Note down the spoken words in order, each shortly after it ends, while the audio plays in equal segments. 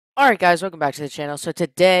Alright guys, welcome back to the channel. So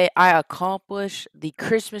today I accomplished the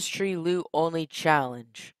Christmas tree loot only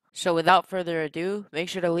challenge. So without further ado, make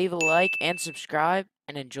sure to leave a like and subscribe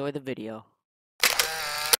and enjoy the video.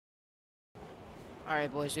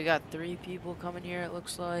 Alright boys, we got 3 people coming here it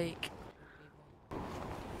looks like.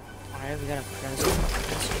 Alright, we got a present.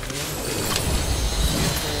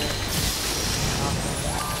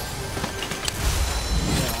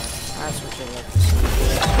 That's what you like to see.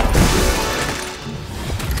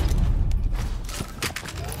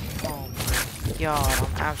 God, I'm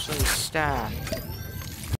absolutely stacked.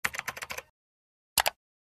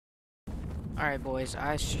 Alright boys,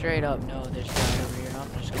 I straight up know there's a guy over here.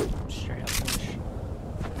 I'm just gonna straight up push.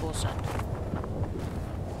 Full send.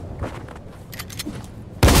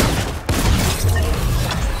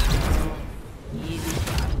 Easy.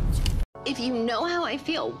 If you know how I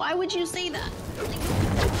feel, why would you say that?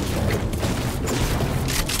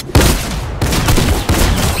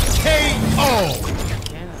 KO!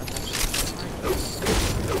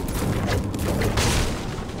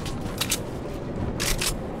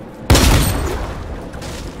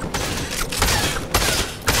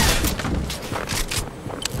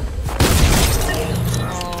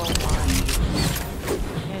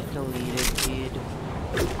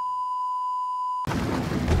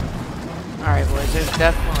 Alright boys, there's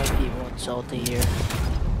definitely people in Salty here.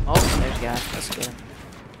 Oh, there's a guy. Let's get him.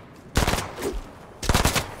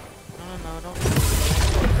 No, don't.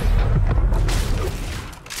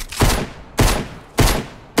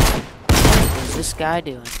 What is this guy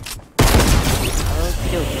doing? Okay,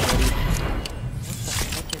 buddy. What the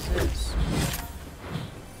heck is this?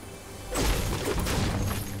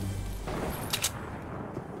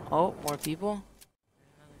 Oh, more people?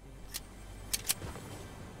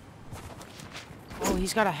 Oh,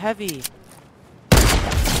 he's got a heavy.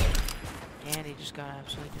 And he just got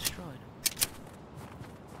absolutely destroyed.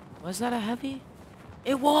 Was that a heavy?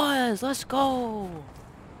 It was! Let's go!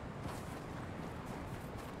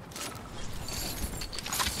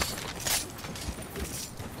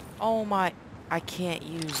 Oh my... I can't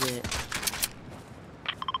use it.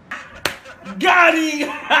 Got him!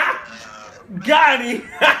 Got him!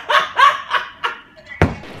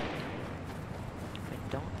 I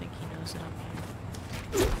don't think he knows that I'm here.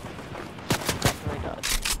 He really does.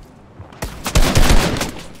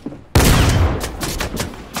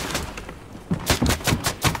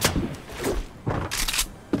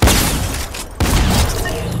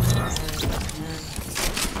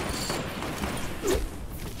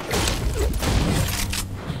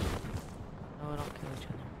 No, don't kill each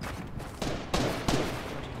other.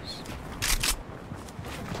 Oh, jeez.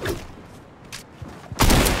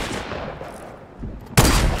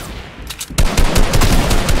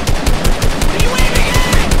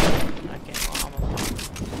 Okay, well, I'm alone.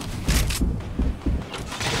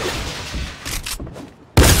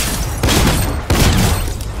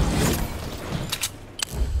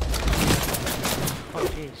 Oh,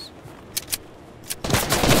 jeez.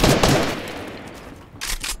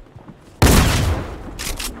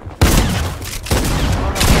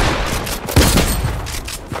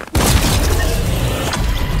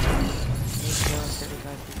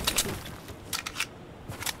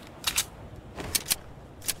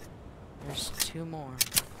 There's 2 more.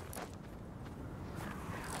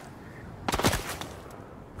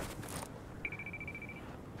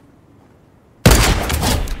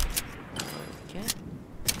 Okay.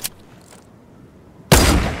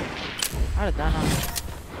 How did that not?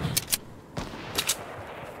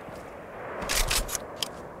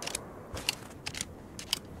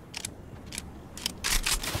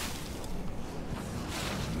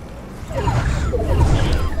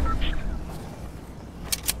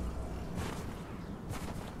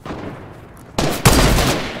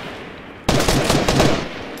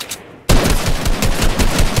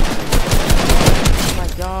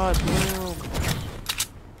 God, Bloom.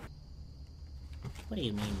 What do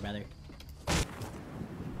you mean, brother?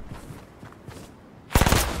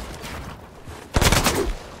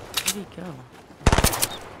 Where'd he go?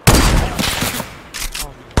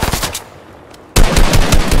 Oh.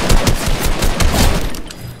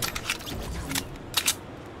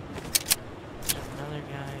 There's another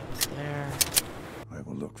guy over there. I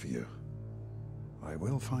will look for you. I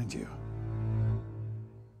will find you.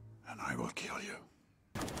 And I will kill you.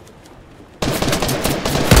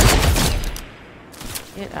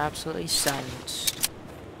 It absolutely silenced.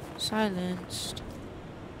 Silenced.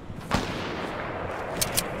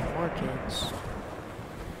 More kids.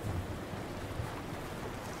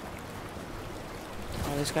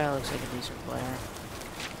 Oh, this guy looks like a decent player.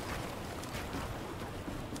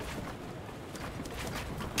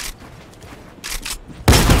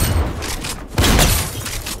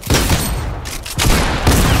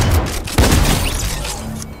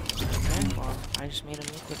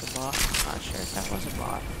 like a bot. I'm not sure if that was a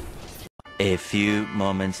bot. A few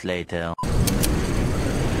moments later.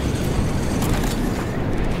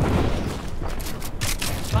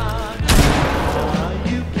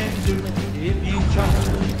 You can do it if you try.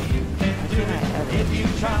 You can do it if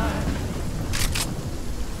you try.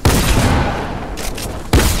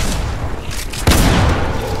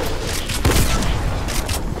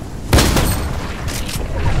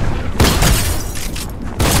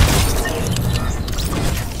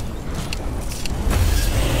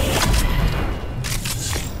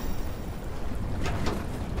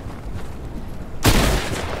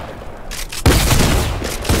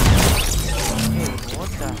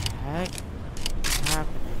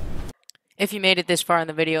 If you made it this far in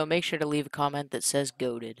the video, make sure to leave a comment that says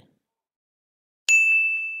goated.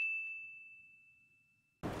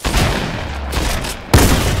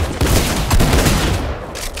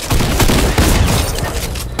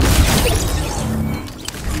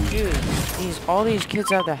 Dude, all these kids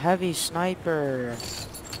have the heavy sniper.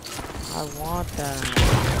 I want that.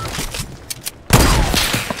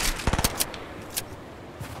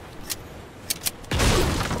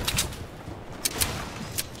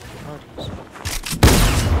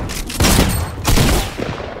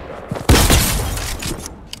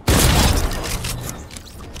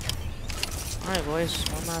 Alright boys,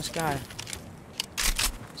 one last guy.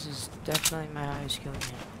 This is definitely my highest kill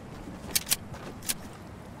game.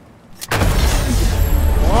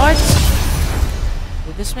 What?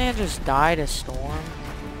 Did this man just die to storm?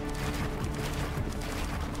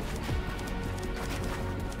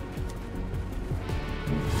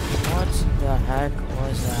 What the heck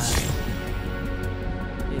was that?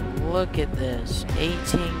 Dude, look at this. 18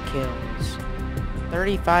 kills.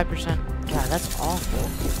 35%. God, that's awful.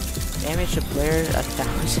 Damage to players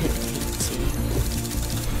 1,018.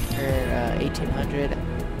 Or 1,800.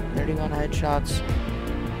 31 headshots.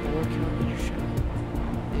 4 kilometer shot.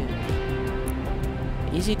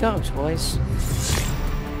 Dude. Easy dubs, boys.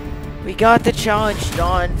 We got the challenge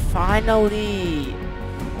done. Finally.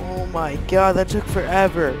 Oh my god, that took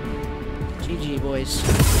forever. GG, boys.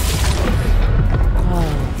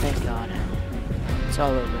 Oh, thank god. It's all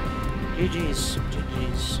over. GG's.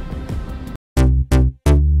 GG's.